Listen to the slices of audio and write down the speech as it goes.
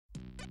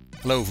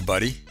Hello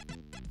everybody.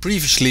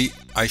 Previously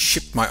I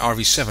shipped my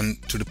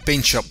RV-7 to the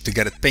paint shop to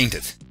get it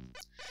painted.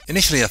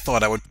 Initially I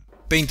thought I would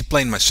paint the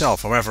plane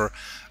myself, however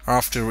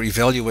after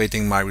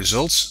evaluating my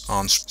results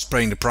on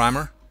spraying the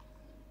primer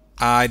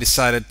I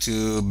decided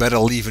to better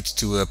leave it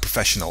to a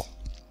professional.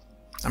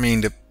 I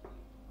mean, the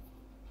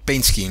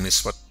paint scheme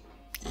is what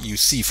you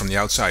see from the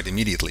outside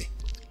immediately.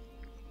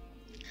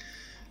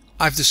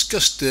 I've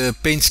discussed the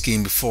paint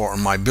scheme before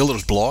on my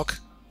builder's blog,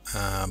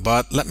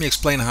 but let me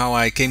explain how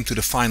I came to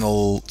the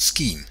final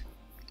scheme.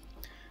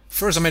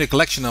 First, I made a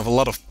collection of a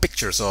lot of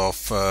pictures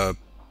of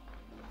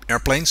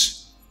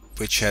airplanes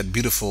which had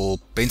beautiful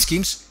paint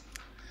schemes,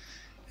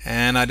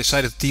 and I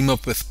decided to team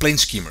up with plane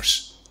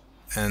schemers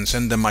and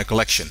send them my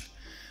collection.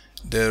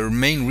 The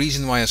main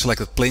reason why I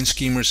selected plane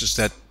schemers is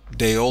that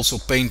they also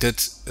painted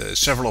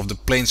several of the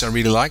planes I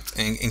really liked,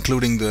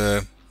 including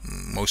the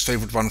most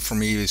favorite one for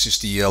me is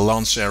the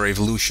Lancer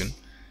Evolution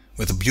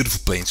with a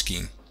beautiful plane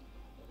scheme.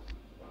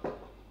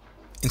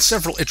 In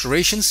several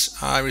iterations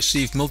I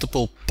received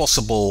multiple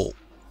possible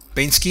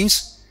paint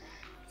schemes,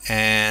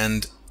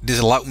 and this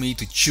allowed me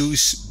to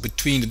choose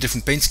between the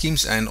different paint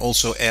schemes and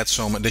also add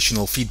some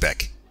additional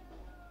feedback.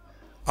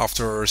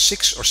 After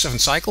 6 or 7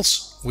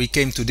 cycles we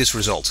came to this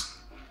result.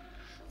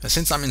 And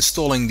since I'm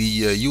installing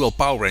the UL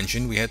power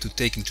engine, we had to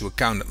take into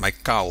account that my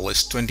cowl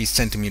is 20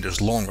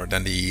 centimeters longer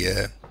than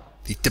the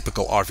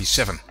typical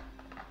RV-7.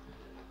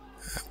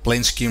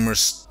 Plane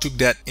schemers took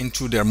that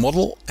into their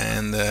model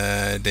and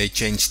they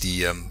changed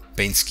the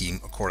paint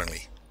scheme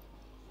accordingly.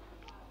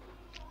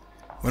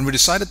 When we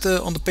decided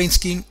on the paint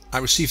scheme, I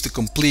received a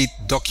complete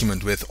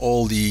document with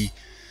all the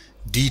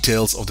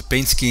details of the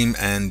paint scheme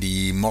and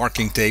the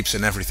marking tapes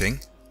and everything,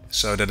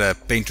 so that a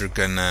painter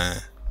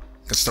can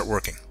start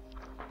working.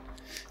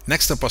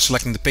 Next up was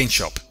selecting the paint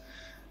shop.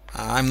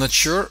 I'm not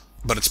sure,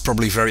 but it's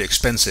probably very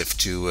expensive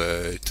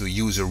to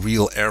use a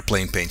real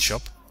airplane paint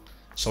shop.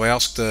 So I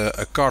asked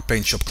a car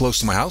paint shop close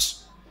to my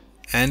house,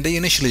 and they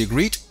initially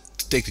agreed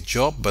to take the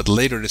job, but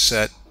later they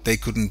said they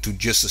couldn't do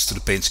justice to the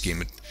paint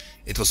scheme.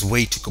 It was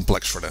way too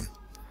complex for them.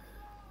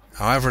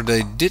 However,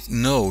 they did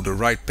know the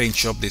right paint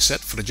shop they said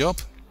for the job.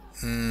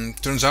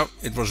 Turns out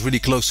it was really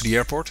close to the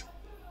airport,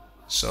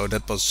 so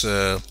that was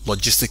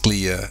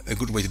logistically a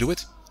good way to do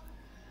it.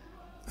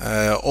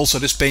 Also,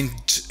 this paint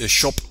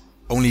shop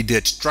only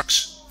did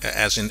trucks,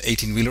 as in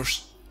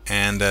 18-wheelers,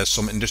 and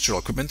some industrial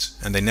equipment,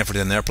 and they never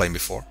did an airplane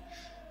before.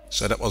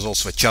 So that was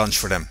also a challenge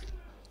for them.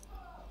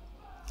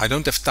 I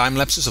don't have time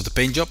lapses of the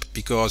paint job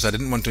because I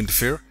didn't want to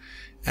interfere,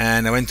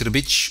 and I went to the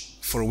beach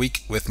for a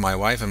week with my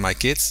wife and my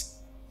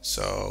kids.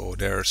 So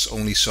there's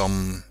only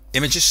some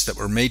images that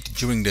were made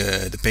during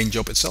the paint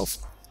job itself.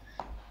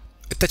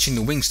 Attaching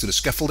the wings to the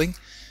scaffolding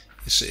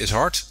is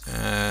hard.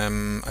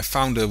 I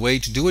found a way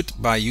to do it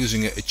by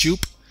using a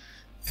tube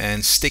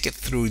and stick it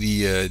through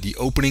the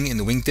opening in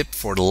the wingtip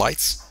for the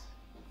lights,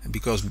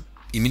 because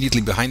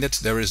immediately behind it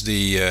there is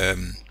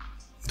the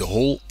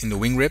hole in the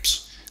wing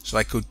ribs, so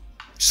I could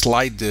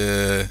slide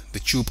the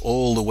tube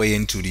all the way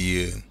into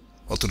the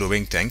to the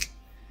wing tank,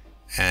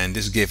 and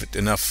this gave it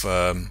enough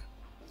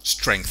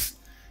strength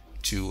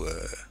to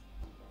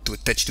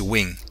attach the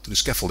wing to the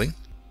scaffolding.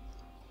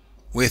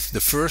 With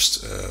the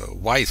first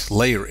white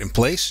layer in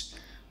place,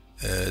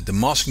 the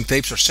masking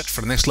tapes are set for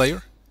the next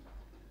layer.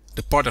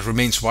 The part that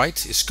remains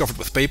white is covered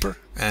with paper,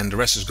 and the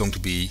rest is going to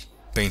be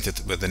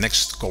painted with the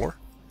next color.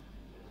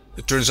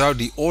 It turns out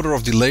the order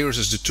of the layers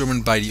is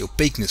determined by the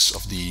opaqueness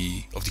of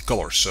the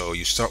colors. So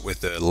you start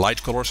with the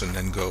light colors and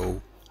then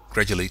go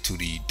gradually to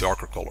the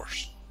darker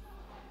colors.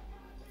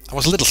 I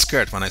was a little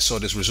scared when I saw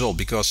this result,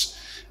 because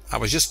I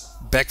was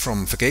just back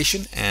from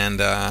vacation and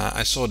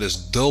I saw this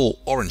dull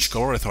orange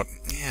color. I thought,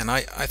 man,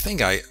 I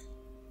think I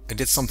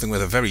did something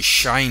with a very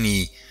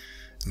shiny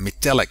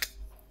metallic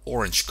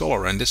orange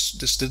color, and this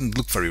didn't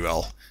look very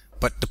well.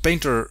 But the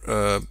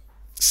painter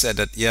said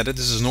that yeah, that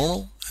this is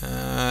normal,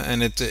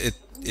 and it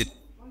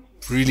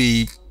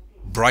really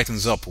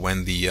brightens up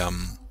when the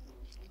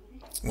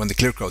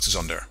clear coat is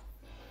on there.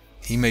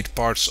 He made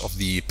parts of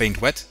the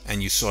paint wet,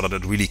 and you saw that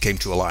it really came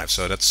to alive.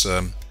 So that's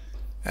an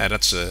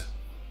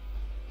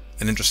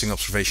interesting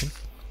observation.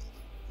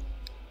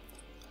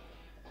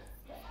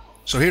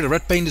 So here the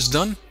red paint is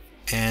done,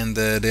 and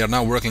they are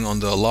now working on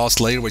the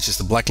last layer, which is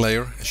the black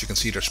layer. As you can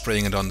see, they're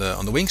spraying it on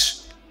the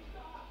wings.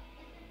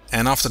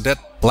 And after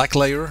that black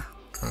layer,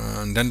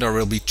 then there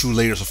will be 2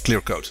 layers of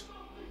clear coat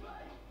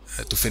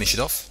to finish it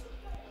off.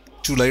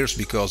 2 layers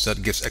because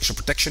that gives extra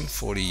protection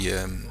for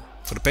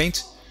the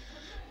paint.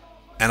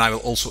 And I will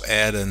also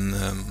add an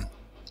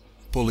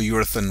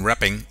polyurethane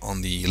wrapping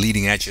on the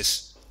leading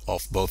edges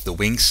of both the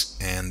wings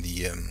and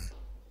the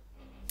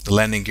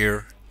landing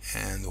gear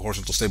and the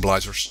horizontal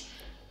stabilizers,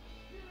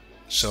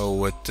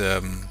 so it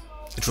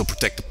will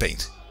protect the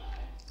paint.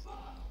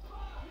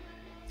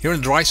 Here in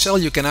the dry cell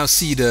you can now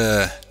see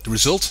the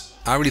result.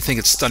 I really think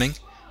it's stunning.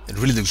 It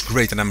really looks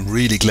great, and I'm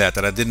really glad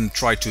that I didn't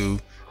try to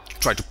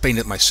paint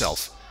it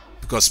myself,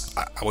 because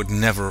I would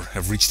never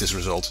have reached this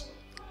result.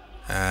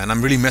 And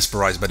I'm really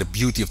mesmerized by the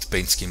beauty of the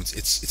paint scheme.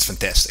 It's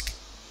fantastic.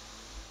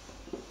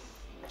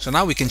 So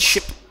now we can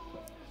ship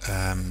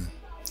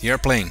the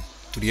airplane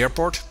to the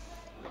airport.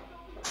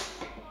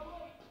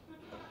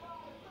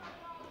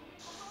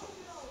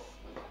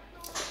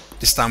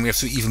 This time we have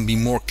to even be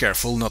more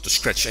careful not to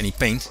scratch any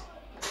paint.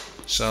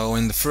 So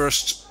in the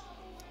first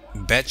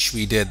batch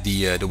we did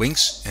the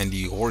wings and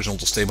the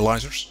horizontal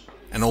stabilizers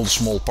and all the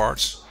small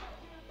parts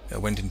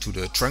that went into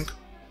the trunk.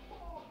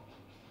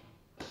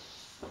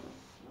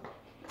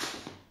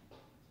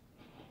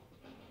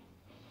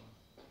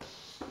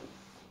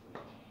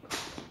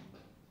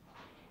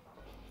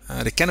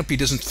 The canopy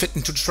doesn't fit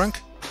into the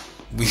trunk,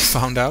 we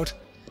found out.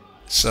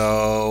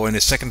 So in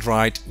the second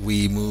ride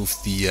we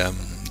moved the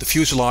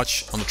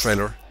fuselage on the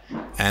trailer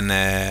and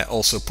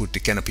also put the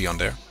canopy on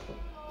there.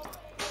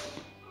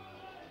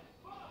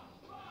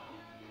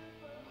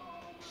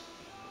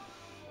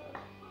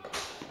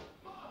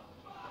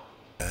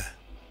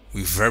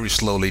 We very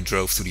slowly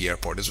drove to the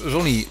airport. It was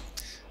only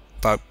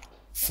about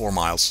 4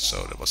 miles,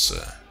 so that was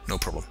no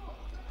problem.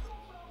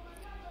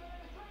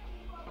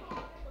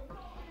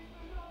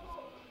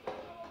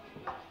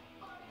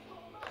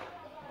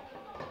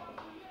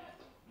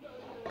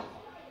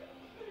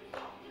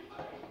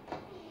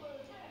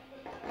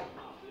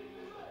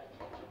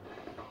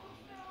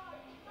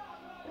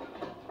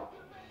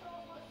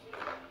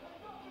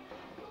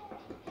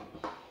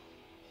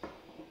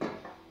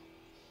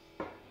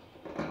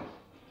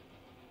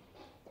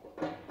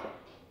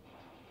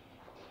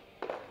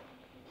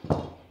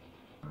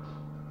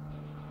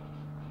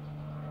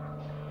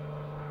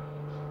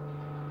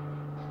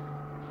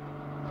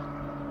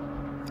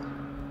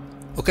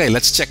 Okay,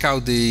 let's check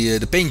out the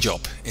paint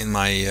job in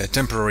my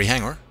temporary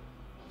hangar.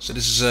 So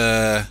this is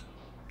the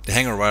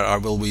hangar where I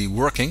will be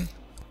working,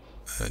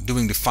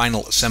 doing the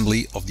final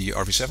assembly of the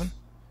RV-7.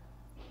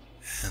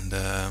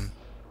 And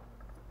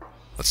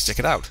let's check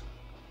it out.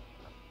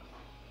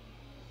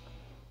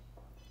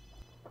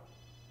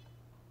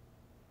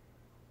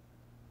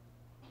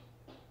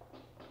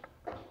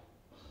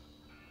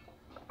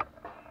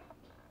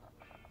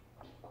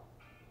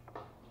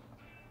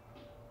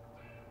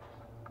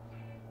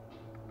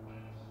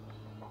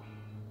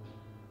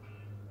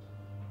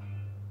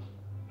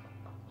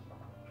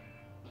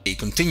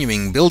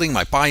 Continuing building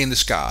my pie in the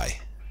sky.